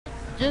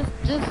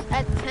just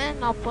at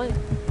 10, I'll play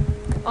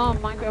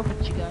Minecraft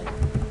with you guys.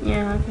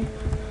 Yeah, okay.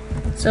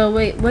 So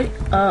wait, what?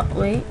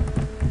 Wait.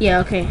 Yeah,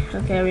 okay,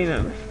 I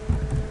remember.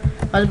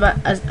 I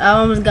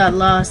almost got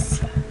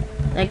lost.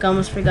 Like I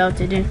almost forgot what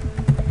to do.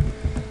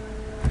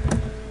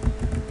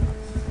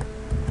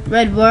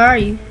 Red, where are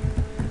you?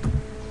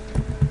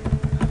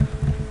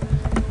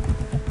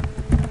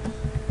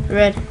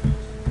 Red.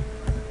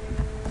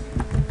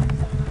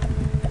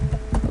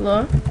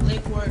 Hello?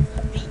 Lakeport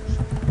Beach.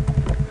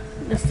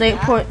 The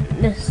Slateport,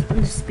 the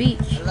speech.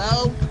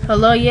 Hello?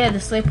 Hello, yeah, the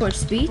Slateport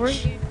speech. Where are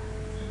you?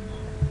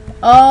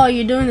 Oh,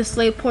 you're doing the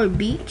Slateport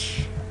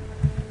beach?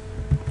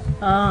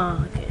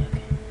 Oh, okay.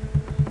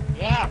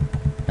 Yeah.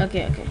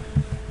 Okay.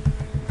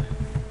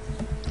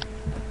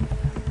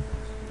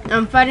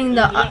 I'm fighting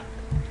the...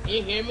 Can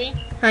you hear me?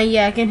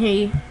 yeah, I can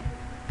hear you.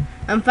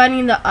 I'm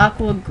fighting the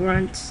aqua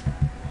grunts.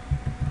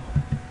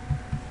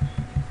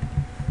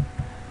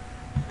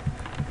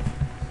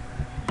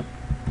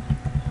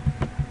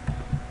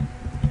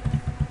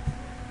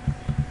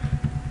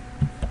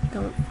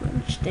 Don't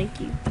flinch, thank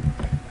you.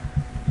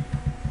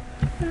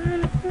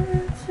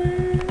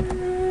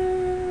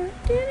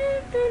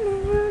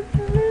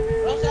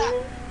 Rosa.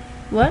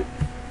 What?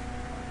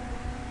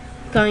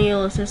 Calling your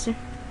little sister?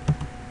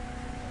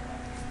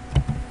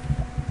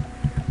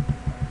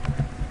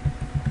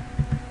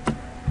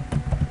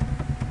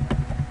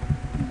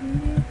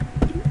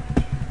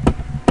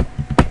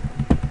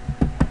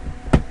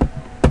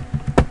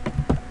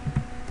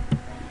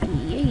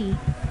 Yay.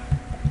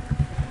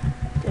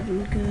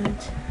 Doing good.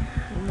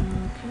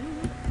 Okay.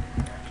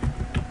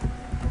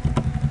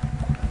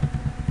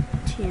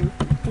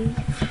 TMD.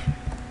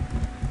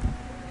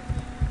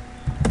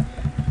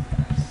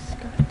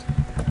 Scott.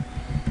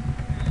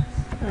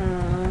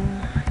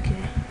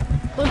 Okay.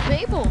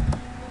 Clefable.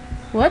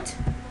 What?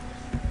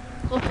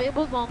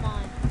 Clefable's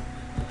online.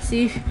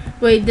 See,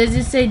 wait, does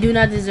it say do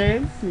not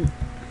deserve?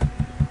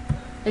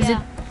 Is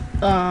Yeah.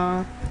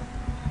 it,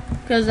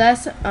 cause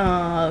that's,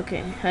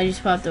 okay, I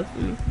just popped up for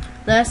me.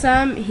 Last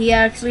time, he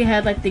actually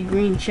had, like, the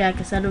green check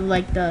instead of,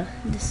 like,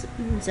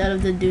 instead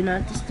of the do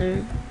not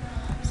disturb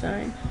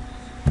sign.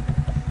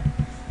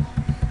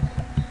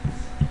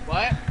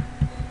 What?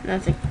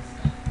 Nothing.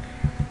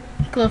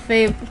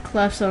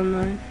 Clef's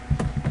online.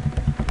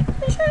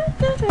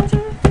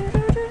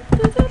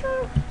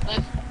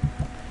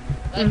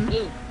 Let's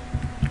do.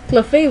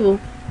 Clefable,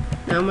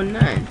 number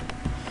 9.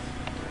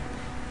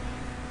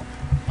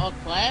 Oh,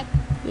 clap?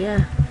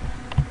 Yeah.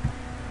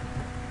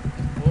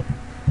 Cool.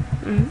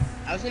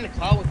 Mm-hmm. I was in the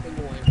car with him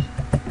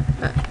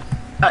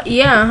once.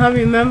 Yeah, I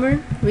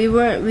remember.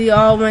 We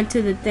all went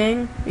to the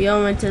thing. We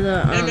all went to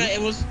the, No, it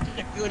was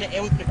a Q&A.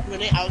 It was a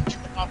Q&A. I was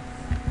in the car.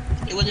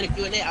 It wasn't a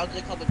Q&A. I was in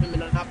the car with him in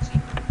the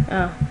opposite.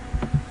 Oh.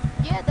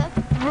 Yeah, that's,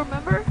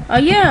 remember? Oh,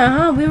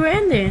 yeah, we were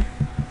in there.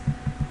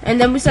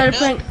 And then we started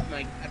playing.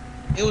 Like,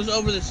 it was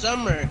over the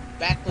summer,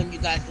 back when you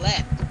guys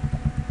left.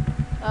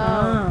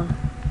 Oh.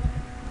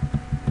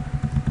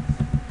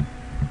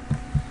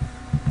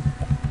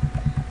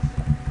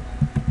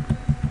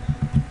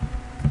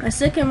 I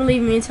still can't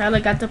believe me and Tyler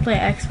got to play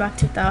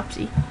Xbox with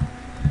Opsy.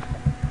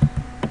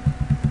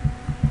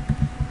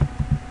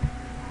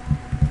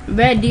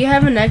 Brad, do you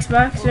have an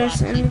Xbox or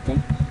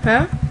anything?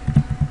 Huh?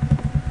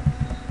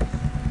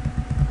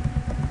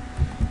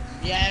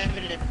 Yeah, I have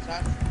it in the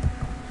car.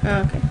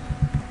 Oh, okay.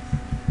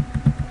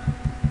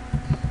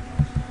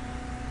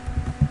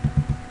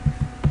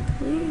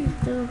 Please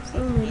don't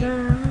slow me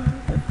down.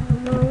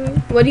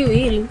 What are you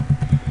eating?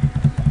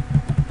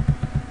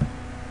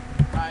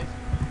 Guys.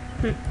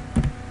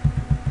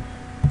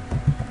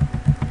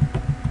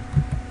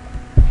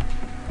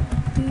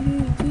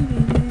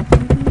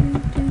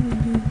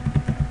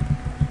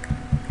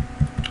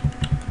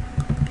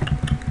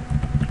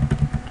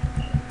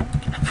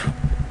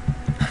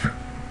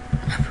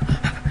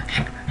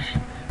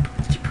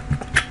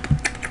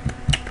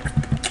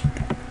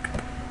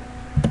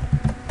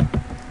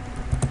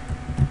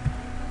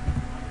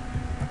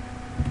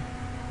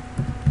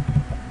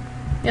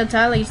 Yo,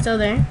 Tyler, you still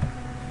there?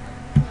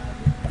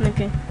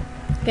 Okay.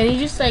 Can you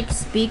just like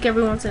speak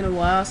every once in a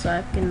while so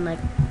I can like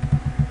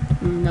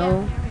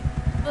know?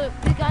 Yeah, look,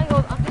 this guy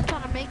goes, I'm just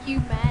trying to make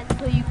you mad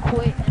until you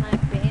quit and I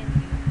ban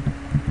you.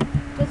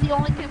 Because he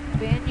only can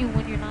ban you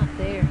when you're not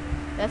there.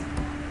 That's.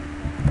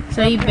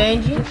 So he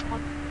banned you?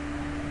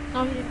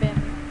 No, he didn't ban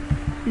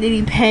me. Did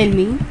he ban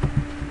me?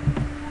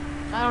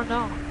 I don't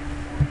know.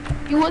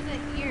 You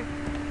wasn't here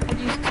when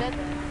you said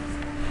that.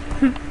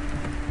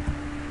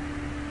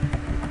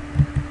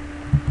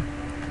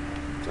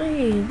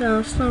 Please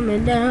don't slow me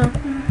down.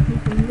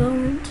 I'm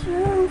going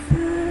too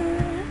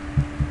fast.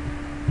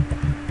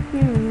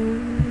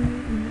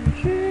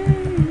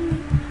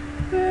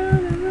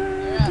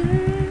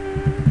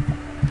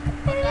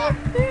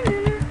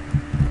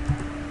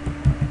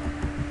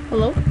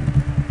 Hello?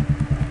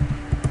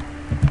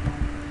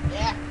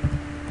 Yeah.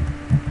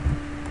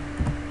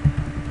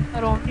 I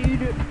don't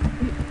need it.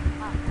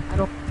 I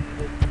don't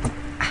need it.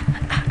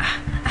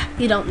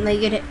 You don't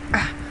need it.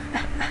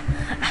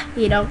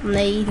 You don't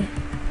need it.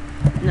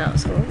 No,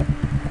 so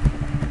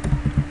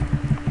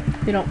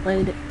You don't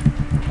need it.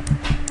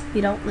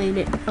 You don't need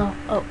it. Oh,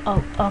 oh,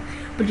 oh, oh.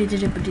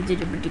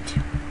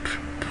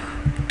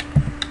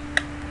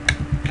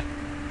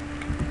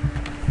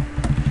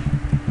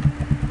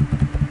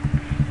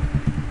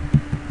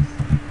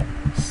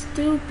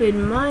 Stupid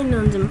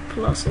minons and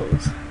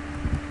pluses.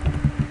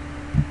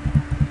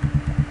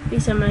 At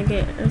least I'm gonna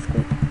get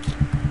earthquake.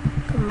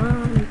 Come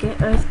on,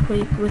 get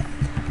earthquake with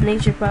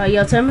nature power.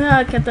 Yo, tell me how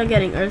I kept on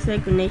getting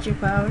earthquake with nature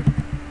power.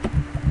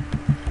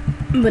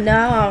 But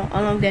now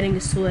all I'm getting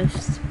is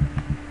swifts.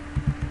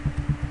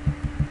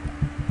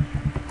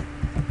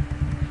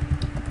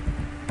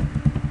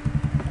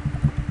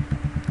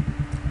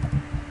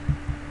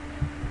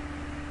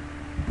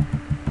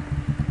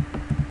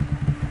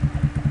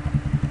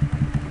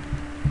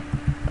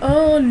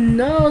 Oh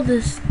no,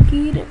 this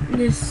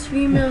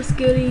female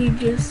skitty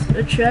just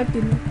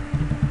attracted me.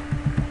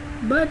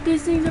 But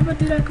these things are about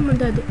to come on,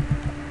 Daddy.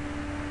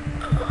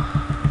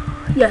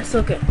 Yes,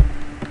 okay.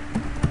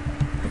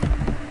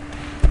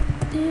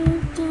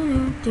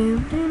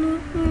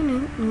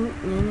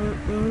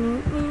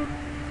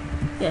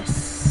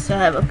 Yes, I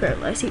have a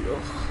paralyzed eagle.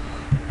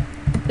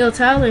 Yo,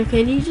 Tyler,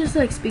 can you just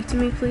like speak to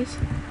me, please?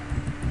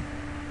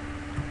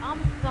 I'm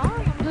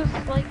sorry, I'm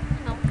just like,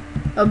 you know,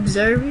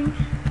 Observing.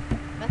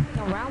 messing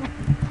around with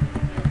these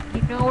kids.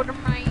 You know what I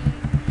mean?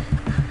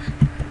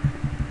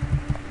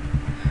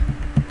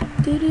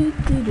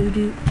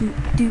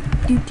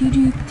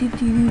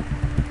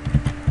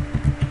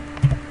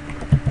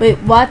 Wait,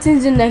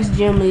 Watson's the next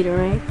gym leader,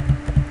 right?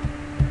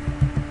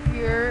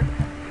 Yep.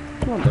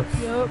 What the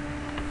Yep.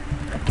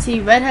 See,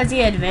 Red has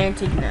the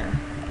advantage now.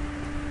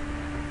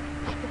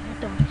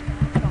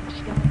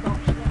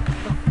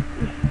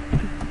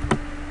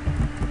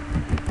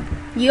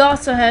 You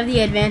also have the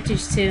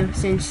advantage too,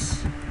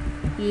 since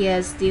he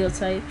has steel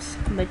types,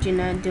 but you're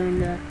not doing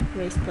the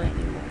race play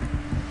anymore.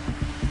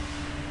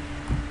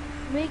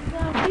 Make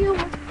the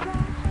viewers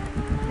cry.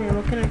 Yeah,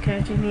 what kind of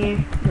character in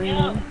here?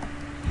 Yo.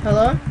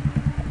 Hello?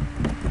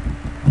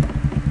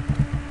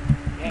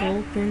 Yeah.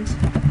 Gold pins.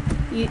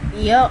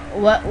 Yo,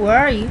 what? Where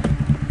are you?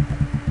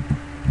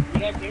 You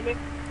guys hear me?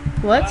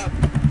 What?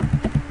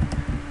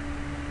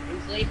 In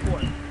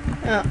Slayport.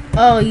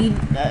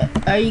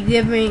 Are you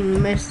giving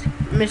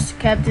Mr.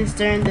 Captain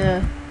Stern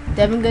the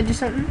Devon Goods or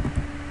something?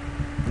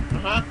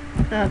 Uh-huh.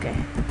 Okay.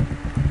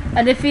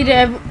 I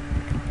defeated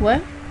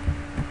what?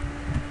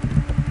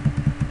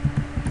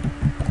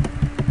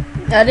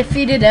 I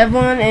defeated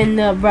everyone in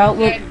the route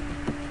with.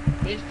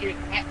 Mr.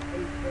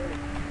 Captain Stern.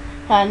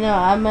 I know.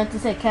 I meant to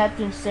say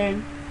Captain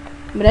Stern,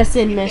 but I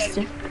said You Mr.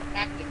 said Mr.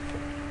 Captain.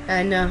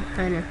 I know.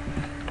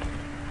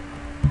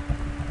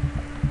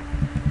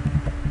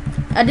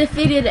 I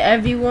defeated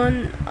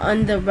everyone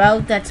on the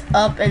route that's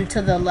up and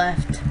to the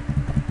left.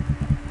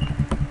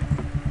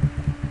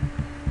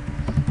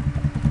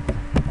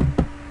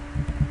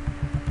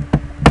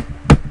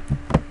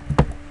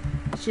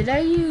 Should I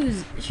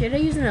use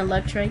an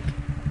electric?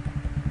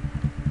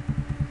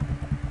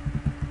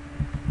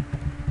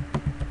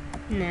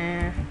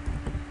 Nah.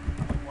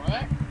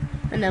 What?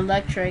 An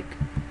electric.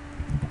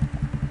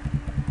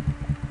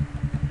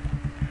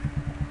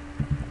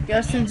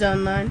 Justin's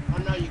online. Oh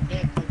no, you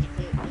can't, because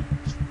you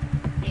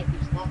can't be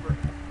slumber.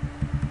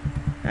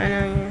 I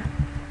know,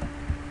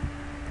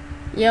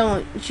 yeah.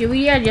 Yo, should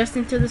we add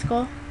Justin to this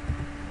call?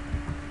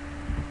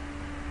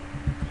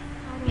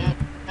 Yeah,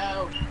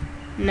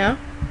 no.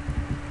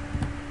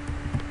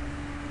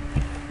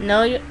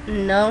 No?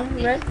 No,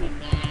 Red?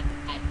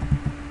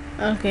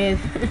 Okay.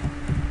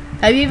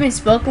 Have you even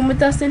spoken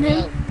with us and him?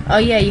 No. Oh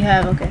yeah, you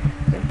have, okay.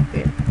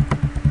 Good.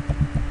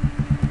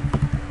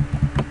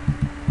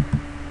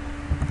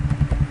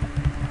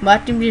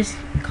 Watch him just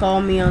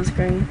call me on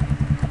screen.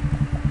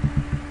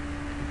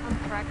 I'm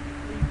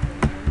practically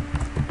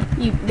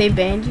banned. They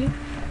banned you?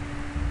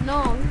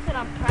 No, he said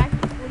I'm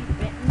practically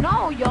banned.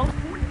 No, yo.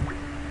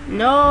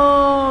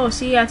 No!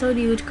 See, I told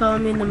you would call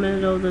me in the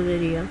middle of the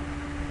video.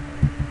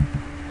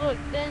 Look,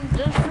 then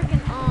just freaking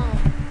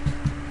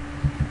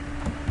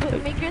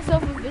make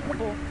yourself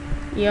invisible.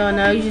 Yo,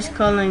 now you're just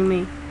calling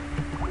me.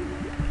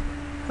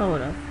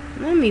 Hold up.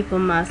 Let me put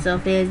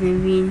myself as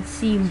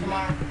invincible.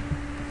 Tomorrow,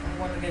 I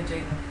want to get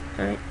Jada.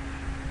 Alright.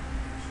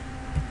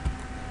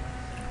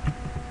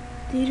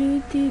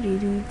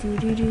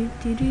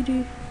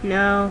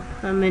 Now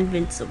I'm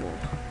invincible.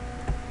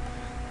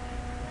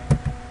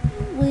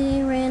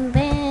 We're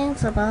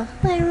invincible.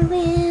 We're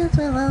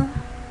invincible.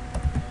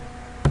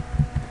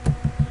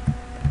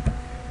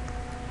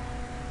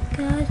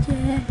 God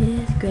shed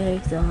His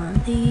grace on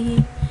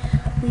thee.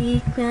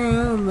 We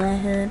crown thy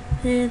head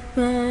with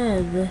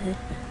brotherhood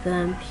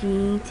from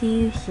sea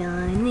to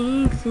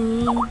shining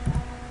sea.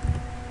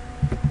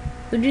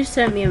 Who just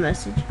sent me a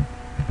message?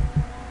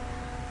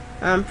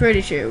 I'm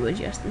pretty sure it was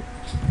Justin.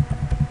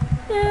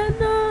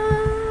 Tomorrow,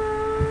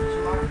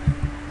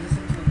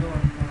 listen to the door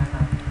when I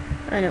knock.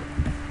 I know.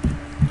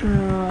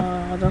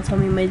 Oh, don't tell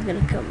me May's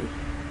gonna kill me.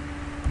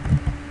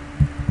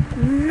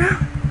 No.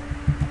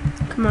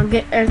 Come on,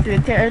 get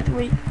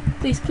Earthquake.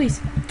 Please.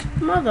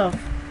 Mother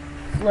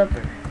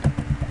flipper.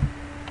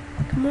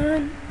 Come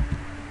on.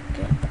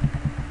 Okay.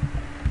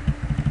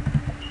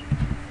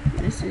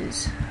 This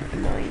is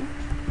annoying.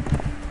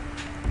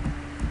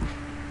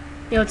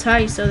 Yo, Ty,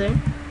 you still there?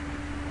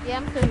 Yeah,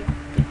 I'm still here.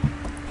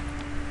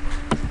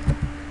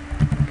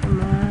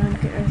 Come on,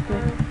 get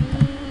earthquake.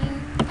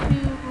 For me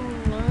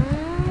to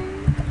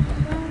learn.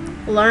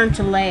 Learn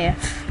to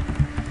laugh.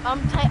 I'm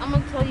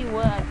gonna tell you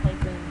what I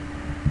typed in.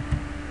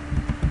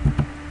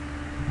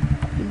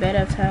 You better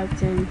have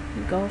typed in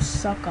go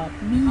suck up.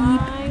 Beep.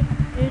 I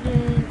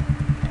didn't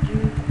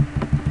do.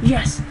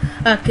 Yes,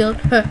 I killed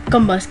her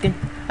combustion.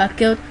 I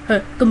killed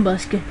her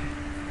combustion.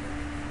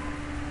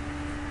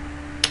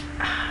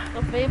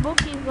 The Facebook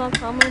keeps on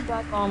coming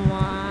back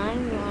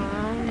online.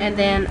 And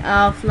then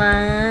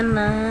offline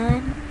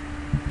line.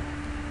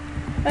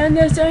 And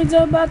this thing's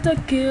about to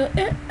kill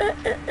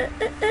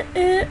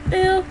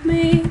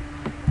me.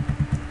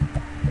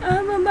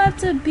 I'm about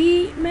to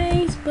beat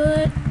May's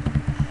butt.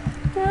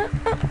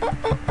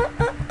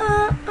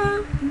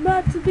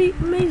 About to beat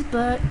May's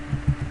butt.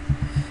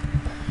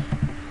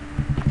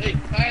 Hey,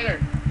 Tyler,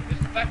 is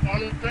this stuff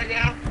on right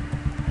now?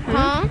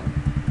 Huh?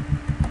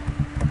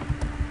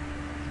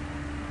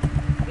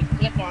 Is the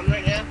clip on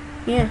right now?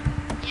 Yeah.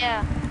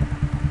 Yeah.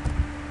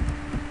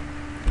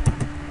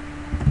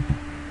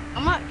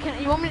 I'm not.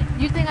 Can you want me?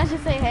 You think I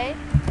should say hey?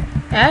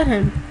 Add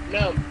him.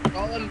 No,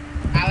 call him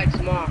Alex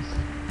Moss.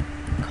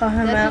 Call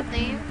him That's out.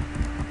 his name.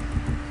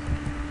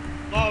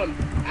 Call him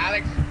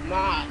Alex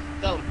Moss.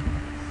 Tell him.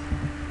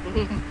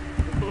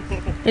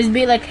 Just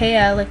be like, hey,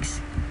 Alex.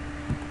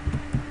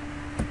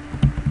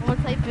 I'm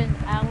gonna type in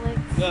Alex.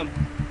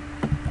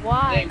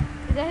 Why? Say,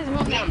 Is that his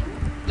real name?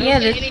 don't Yeah,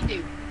 say this-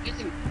 anything.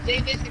 Listen, say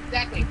this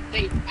exactly.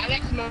 Say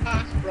Alex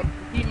Moss from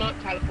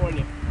Fremont,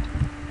 California.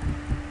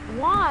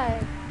 Why?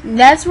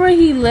 That's where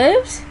he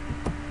lives?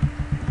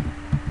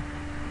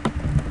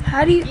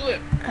 How do you Do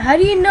it. how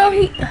do you know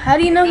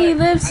he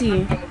lives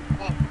here?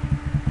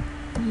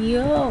 Oh,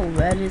 Yo,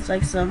 that is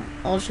like some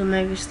ultra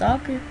mega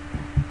stalker.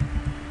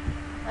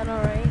 That's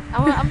alright.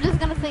 I'm just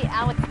gonna say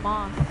Alex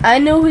Moss. I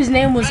knew his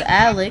name was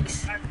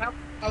Alex.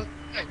 oh,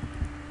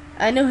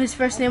 I knew his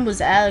first name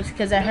was Alex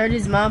because I heard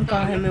his mom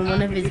call him in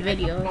one of his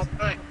videos.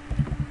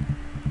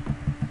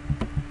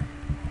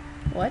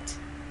 What?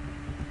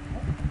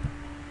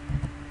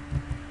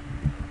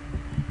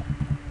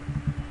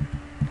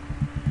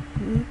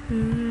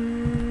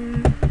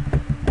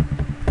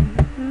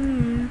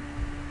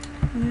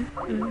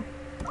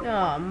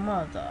 Oh,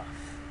 mother.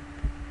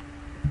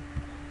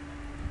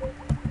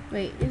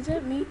 Wait, is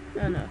that me?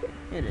 Oh, no.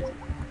 It isn't.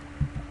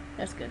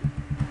 That's good.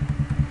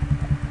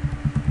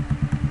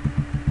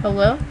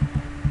 Hello?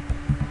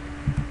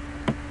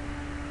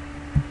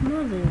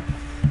 Mother.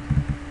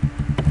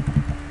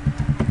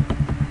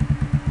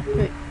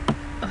 Wait.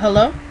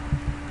 Hello?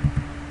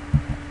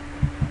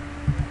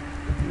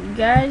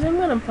 Guys, I'm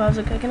gonna pause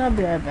it. Can I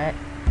be right back?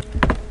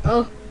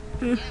 Oh.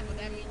 Yeah, but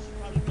that means you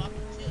probably blocked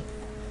it too.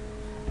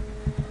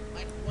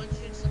 Like, once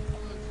you accept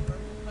someone's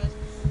friend request,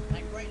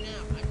 like right now,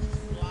 I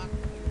just blocked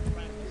your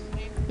friend. What's his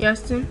name?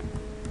 Justin?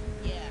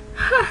 Yeah.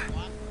 I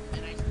blocked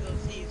him, and I still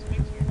see his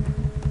picture.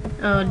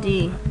 Oh,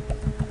 D.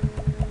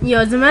 Yo,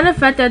 as a matter of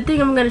fact, I think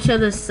I'm gonna show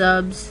the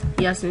subs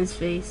Justin's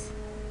face.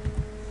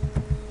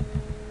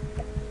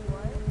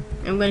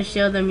 What? I'm gonna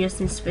show them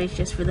Justin's face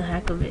just for the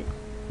heck of it.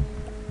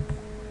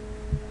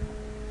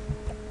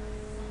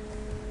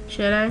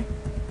 Should I?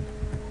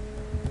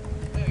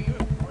 Wait, are you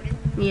recording?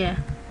 Yeah.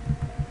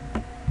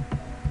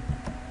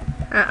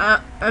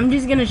 I'm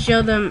just gonna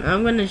show them.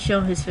 I'm gonna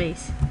show his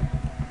face.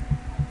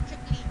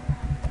 Tricky.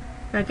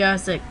 Okay, I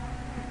was like,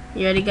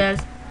 you ready, guys?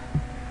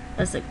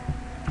 I was like,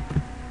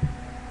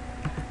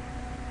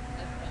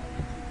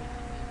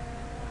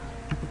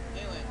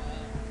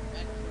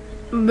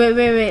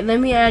 wait. Let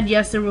me add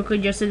Justin real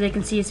quick just so they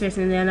can see his face,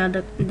 and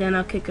then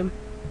I'll kick him.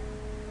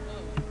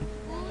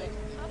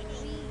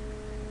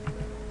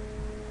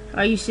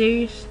 Are you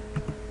serious,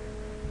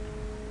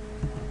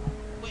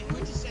 Wait, who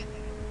just said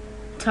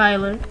that?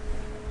 Tyler?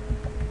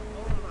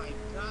 Oh my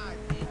god,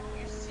 dude,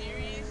 you're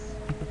serious?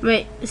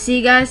 Wait,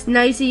 see, guys?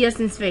 Now you see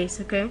Justin's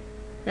face. Okay,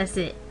 that's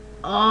it.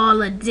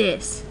 All of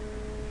this.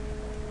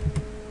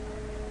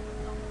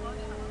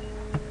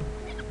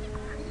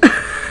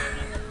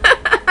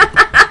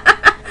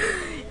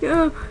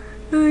 Yo,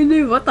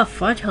 dude, what the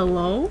fuck?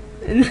 Hello?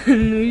 And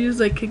then we just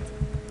like kicked.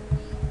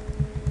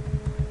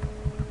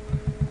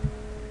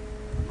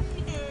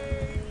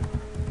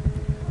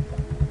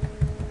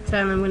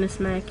 Tyler, I'm gonna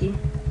smack you.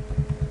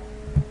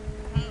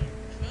 Tyler,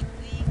 Chuck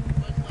Lee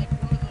was like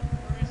one of the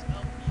first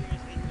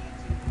LPers in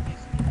YouTube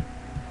history.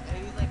 And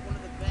he was like one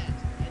of the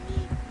best. And he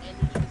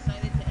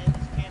decided to end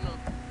his channel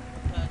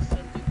because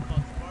some dude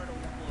called Sparta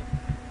Wolf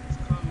was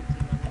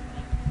commenting on him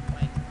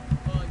like,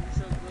 oh, you're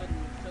so good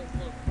and you're so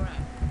full of crap.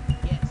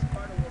 Yeah,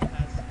 Sparta Wolf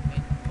has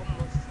like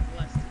almost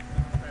less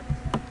subscribers.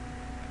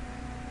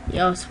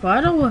 Yo,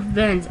 Sparta Wolf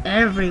bans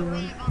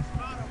everyone. Rant on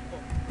Sparta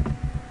Wolf.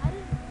 I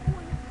didn't know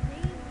what his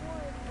name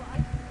was, but I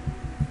seen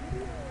his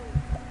video.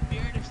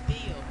 Spirit of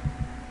Steel.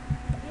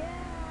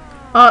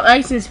 Yeah. Oh,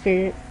 Ice and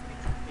Spirit.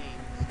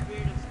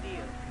 Spirit of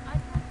Steel. I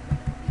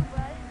thought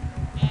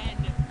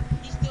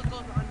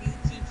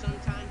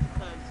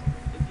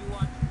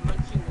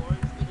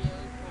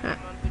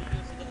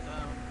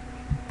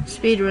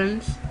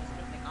speedruns. Just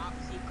press like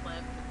opposite,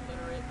 clef,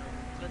 clitoris,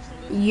 or search the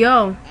list. Yo.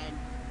 And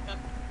Chuck,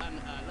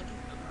 Lucky,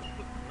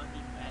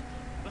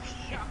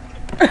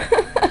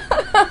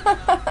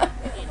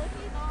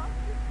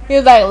 He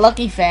was like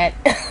lucky fat.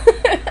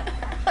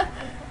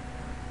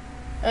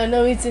 I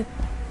know it's a.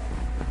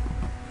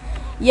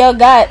 Yo,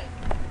 got.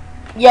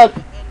 Yo. and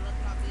look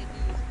how they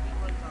do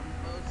speedruns on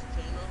most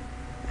channels.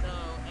 So,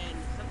 and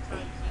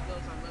sometimes he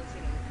goes on most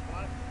channels.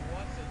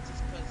 Watch it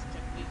just because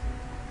Chuck Lee's.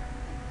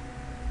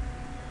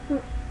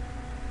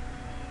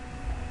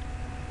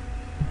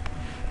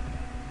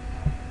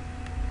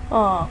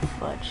 Oh,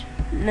 fudge.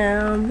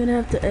 Now I'm gonna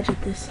have to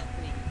edit this.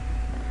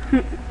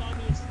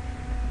 Funniest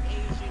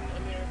Asian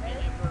American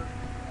ever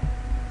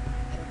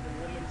out of a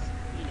woman's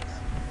penis.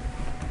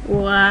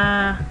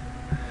 Wow.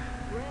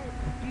 Red,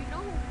 you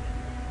know who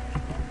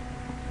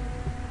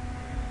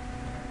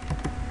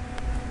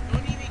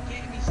Don't even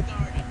get me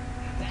started.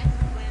 That's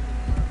Brandon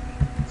Murphy,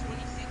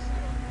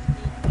 26-year-old who's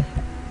still playing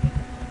Nintendo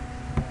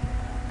games.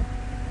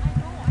 I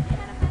know, I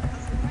had him as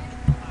a friend.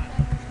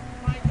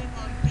 Find him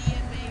on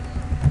BMA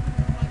Murphy.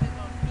 Find him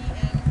on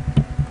BMB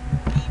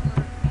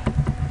Murphy.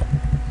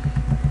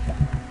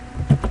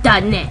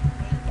 .net. 127,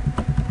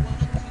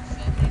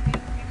 maybe B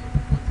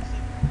Murphy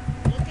 127.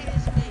 Look at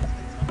his face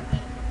and tell me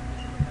that it's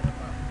not a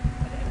pedophile.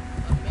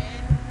 A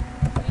man,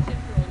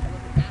 26-year-old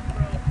with an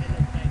afro and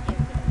a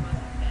gigantic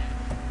mustache.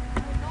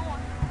 I know,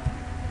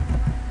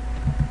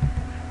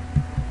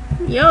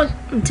 Yo,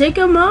 take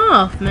him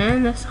off,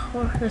 man. That's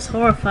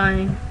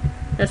horrifying.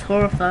 That's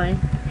horrifying.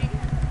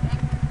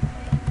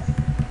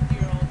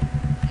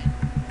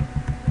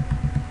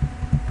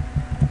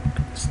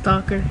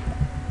 Stalker.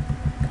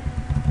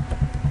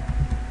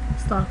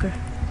 Stalker.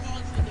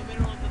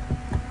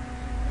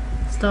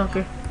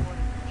 Stalker.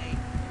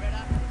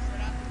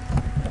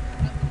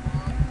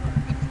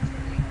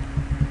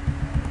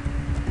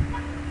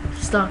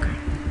 Stalker.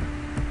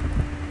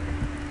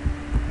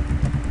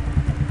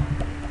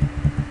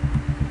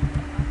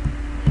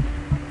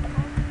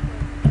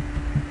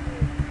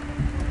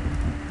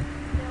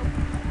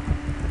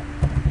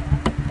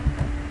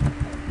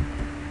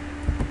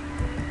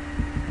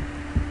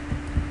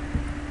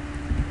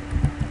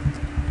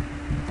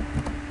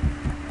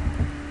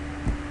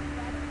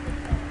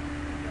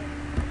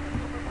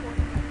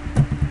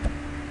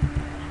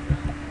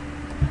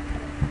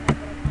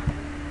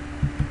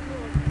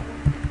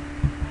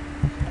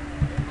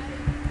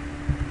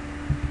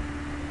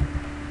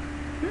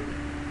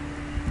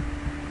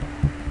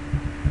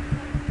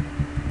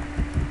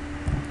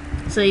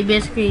 So you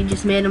basically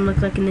just made him look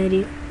like an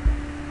idiot.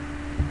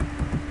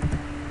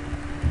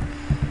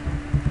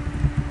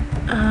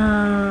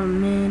 Oh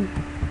man.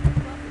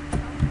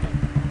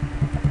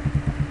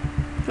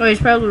 Oh, he's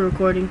probably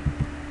recording.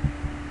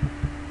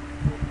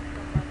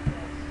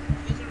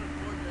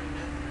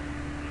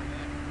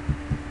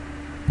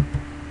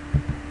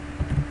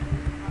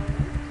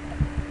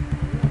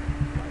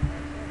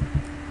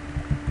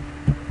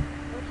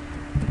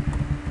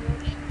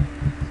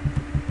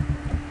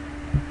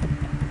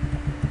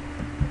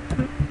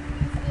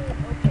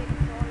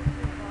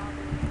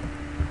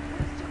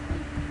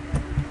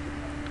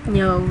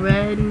 Yo,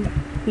 Red,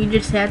 you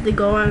just had to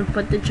go on and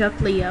put the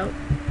Chuckley out.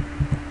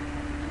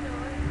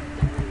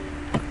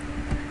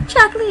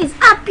 Chuckley is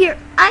up your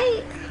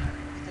eye.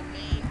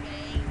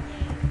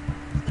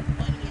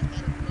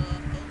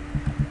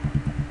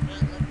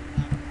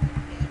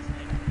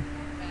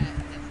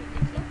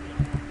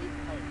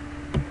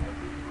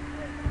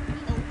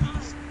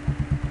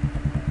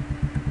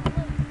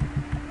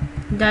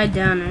 Died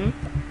down, right?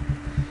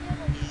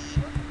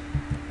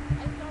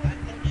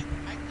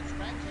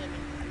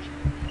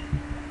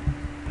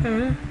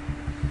 Huh?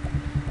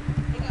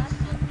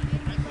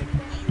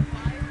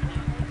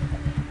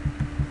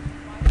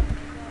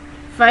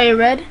 Fire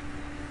Red?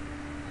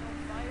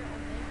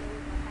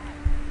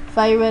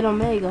 Fire Red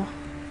Omega.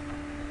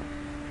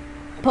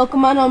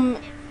 Pokemon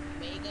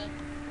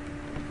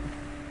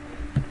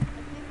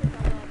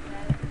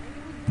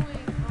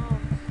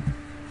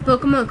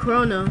Pokemon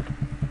Chrono.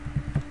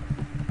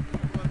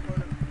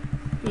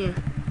 Yeah.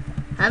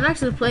 I've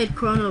actually played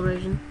Chrono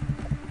version.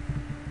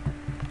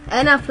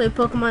 And I've played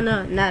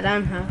Pokemon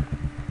Naranja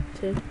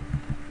too.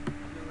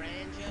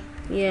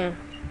 Yeah.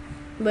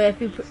 But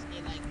if you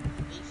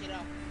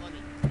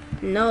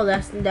no,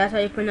 that's how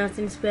you pronounce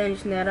it in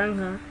Spanish,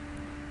 Naranja.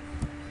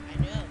 I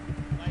know.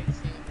 Why are you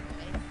saying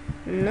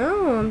it?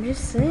 No, I'm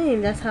just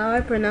saying that's how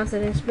I pronounce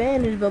it in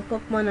Spanish, but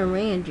Pokemon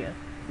Naranja.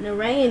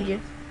 Naranja.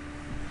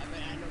 I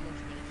bet I know more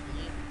Spanish than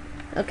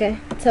you. Okay,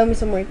 tell me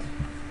some words.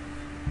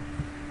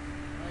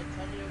 Alright,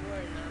 tell me a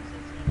word and I'll say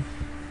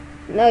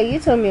Spanish. No, you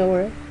tell me a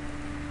word.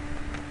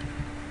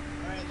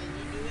 Alright, then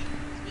you do it.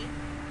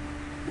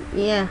 It's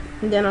me? Yeah,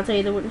 and then I'll tell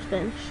you the word in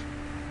Spanish.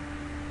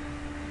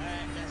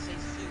 Alright, now say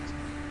suit.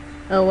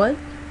 Oh, what?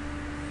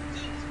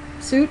 Suit.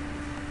 Suit?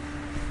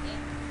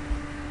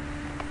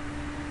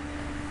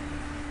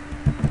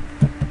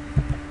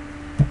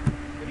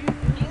 What are you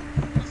doing?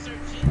 Google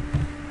search it.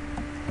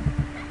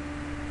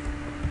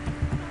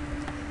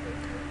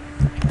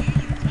 I hear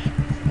you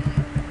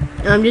typing,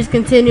 I'm just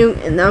continuing,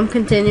 and I'm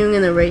continuing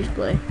in the race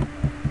play.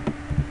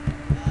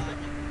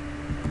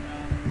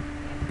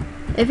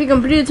 If your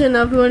computer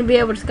enough, you want to be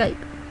able to Skype.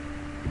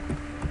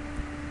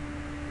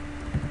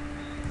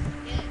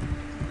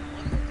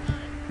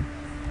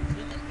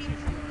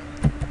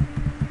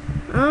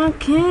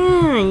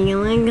 Okay,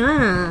 oh my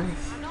gosh.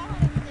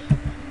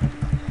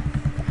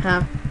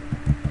 How?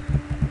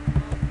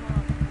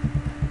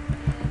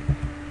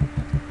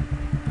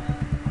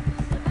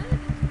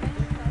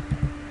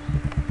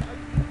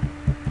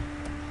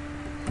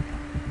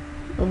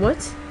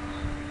 What?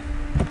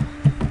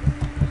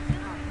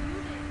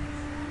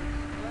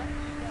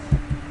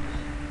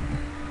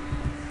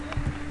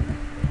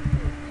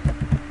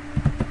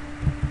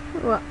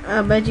 Well,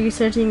 I bet you're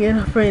searching it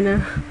up right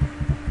now.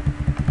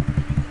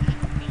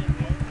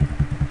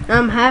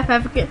 I'm half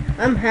African.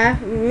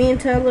 Me and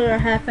Taylor are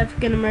half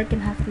African American,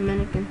 half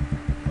Dominican.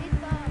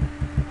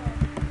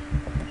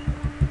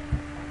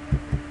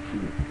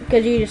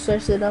 Because you just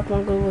searched it up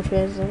on Google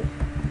Translate.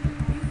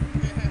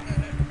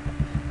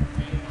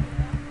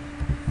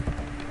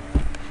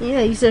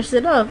 Yeah, you searched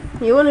it up.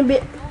 You want to be...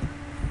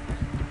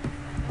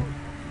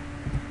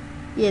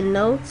 Your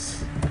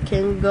notes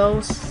can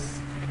go...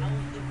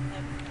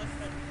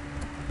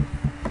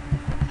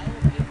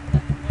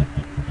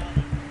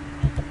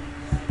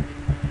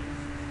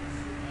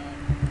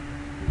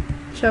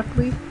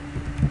 Chuckley.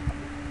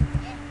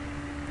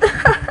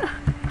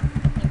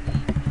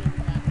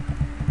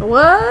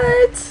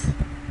 What?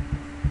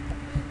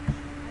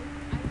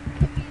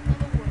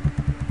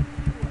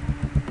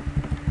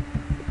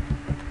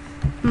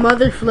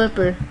 Mother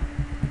flipper.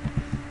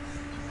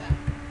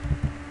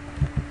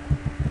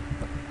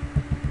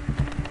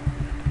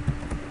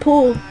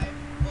 Pool. 5,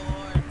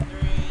 4,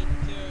 3,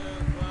 2,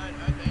 1.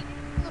 Okay.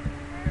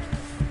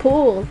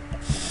 Pool.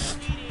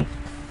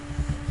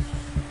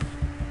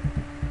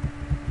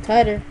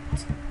 Tighter.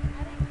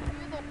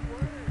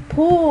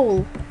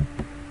 Pool.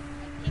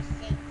 I just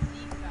said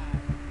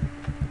seaside.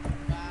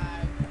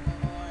 5,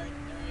 4,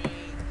 3,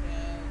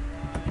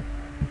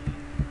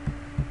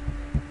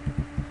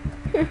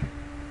 2, 1.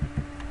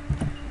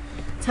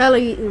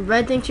 Tyler,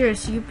 Red thinks you're a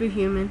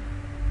superhuman.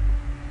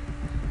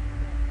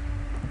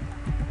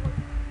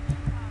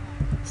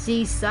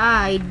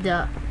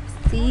 Seaside.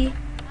 See?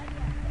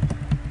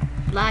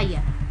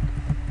 Playa.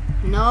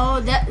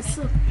 No, that's...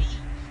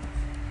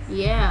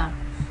 Yeah.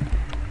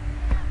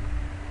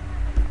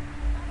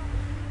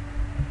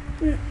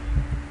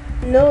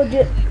 No, Actually,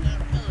 not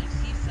really.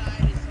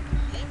 Seaside is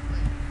something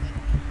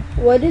different.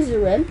 what is it,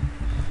 Red?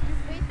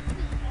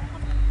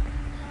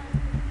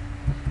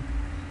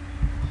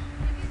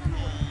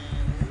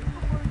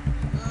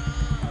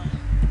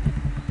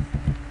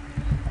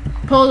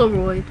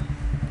 Polaroid.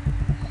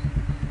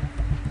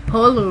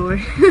 Polaroid.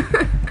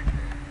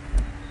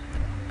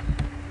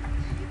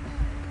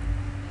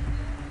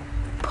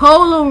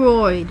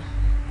 Polaroid.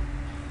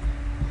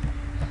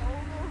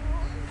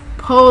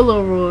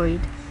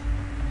 Polaroid.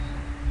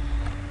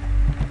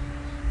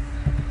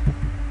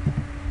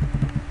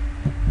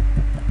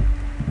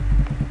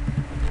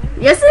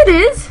 Yes, it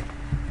is.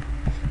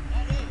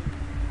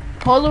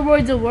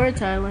 Polaroid's a word,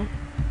 Tyler.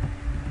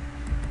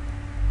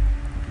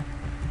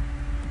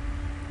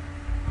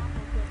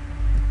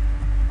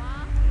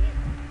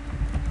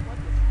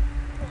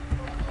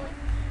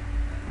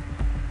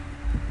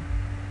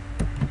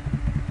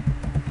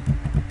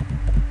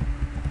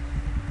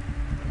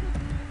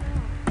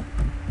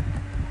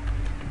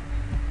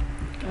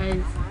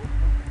 Guys,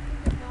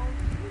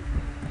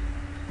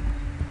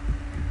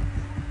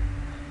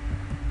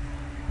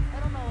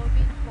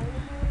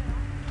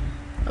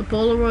 a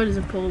Polaroid is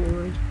a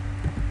Polaroid.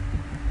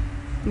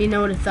 You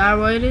know what a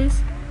thyroid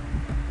is?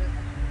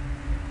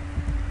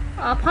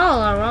 A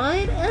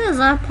Polaroid is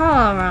a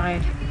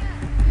Polaroid.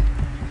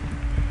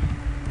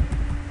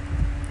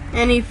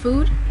 Any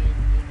food?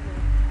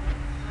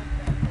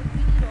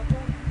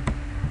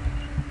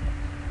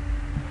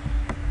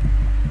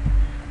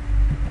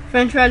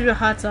 French fries with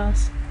hot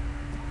sauce.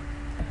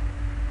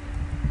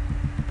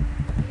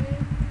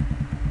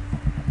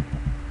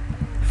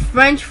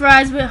 French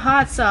fries with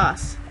hot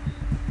sauce.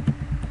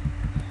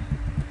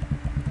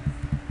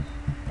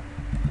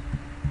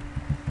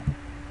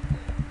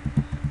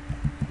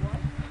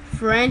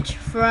 French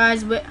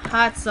fries with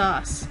hot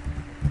sauce.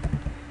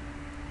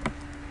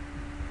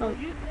 Oh.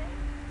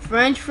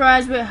 French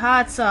fries with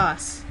hot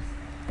sauce.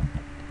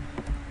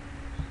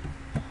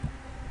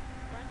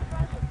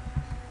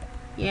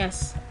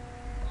 Yes.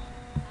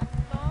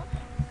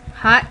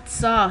 Hot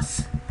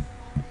sauce.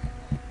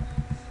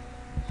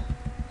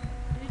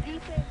 Did you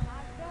say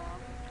hot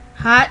dog?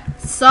 Hot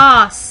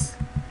sauce.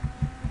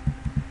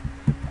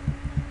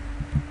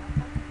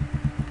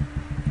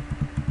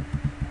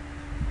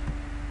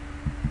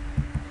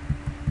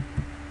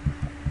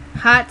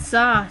 Hot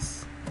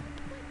sauce.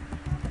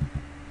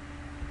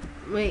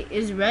 Wait,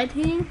 is Red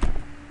here?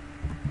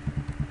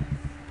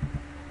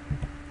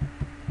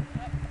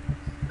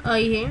 Oh,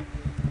 you here?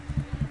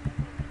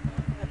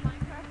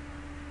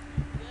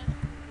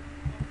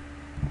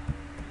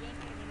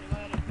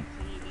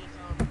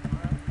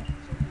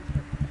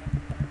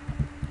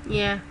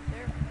 Yeah.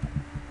 There. Okay,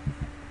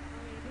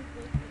 this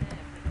basement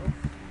have been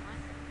open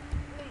mine.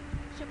 Wait,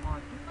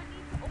 Shamar, do I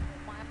need to open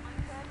my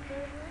Minecraft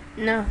server?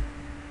 No.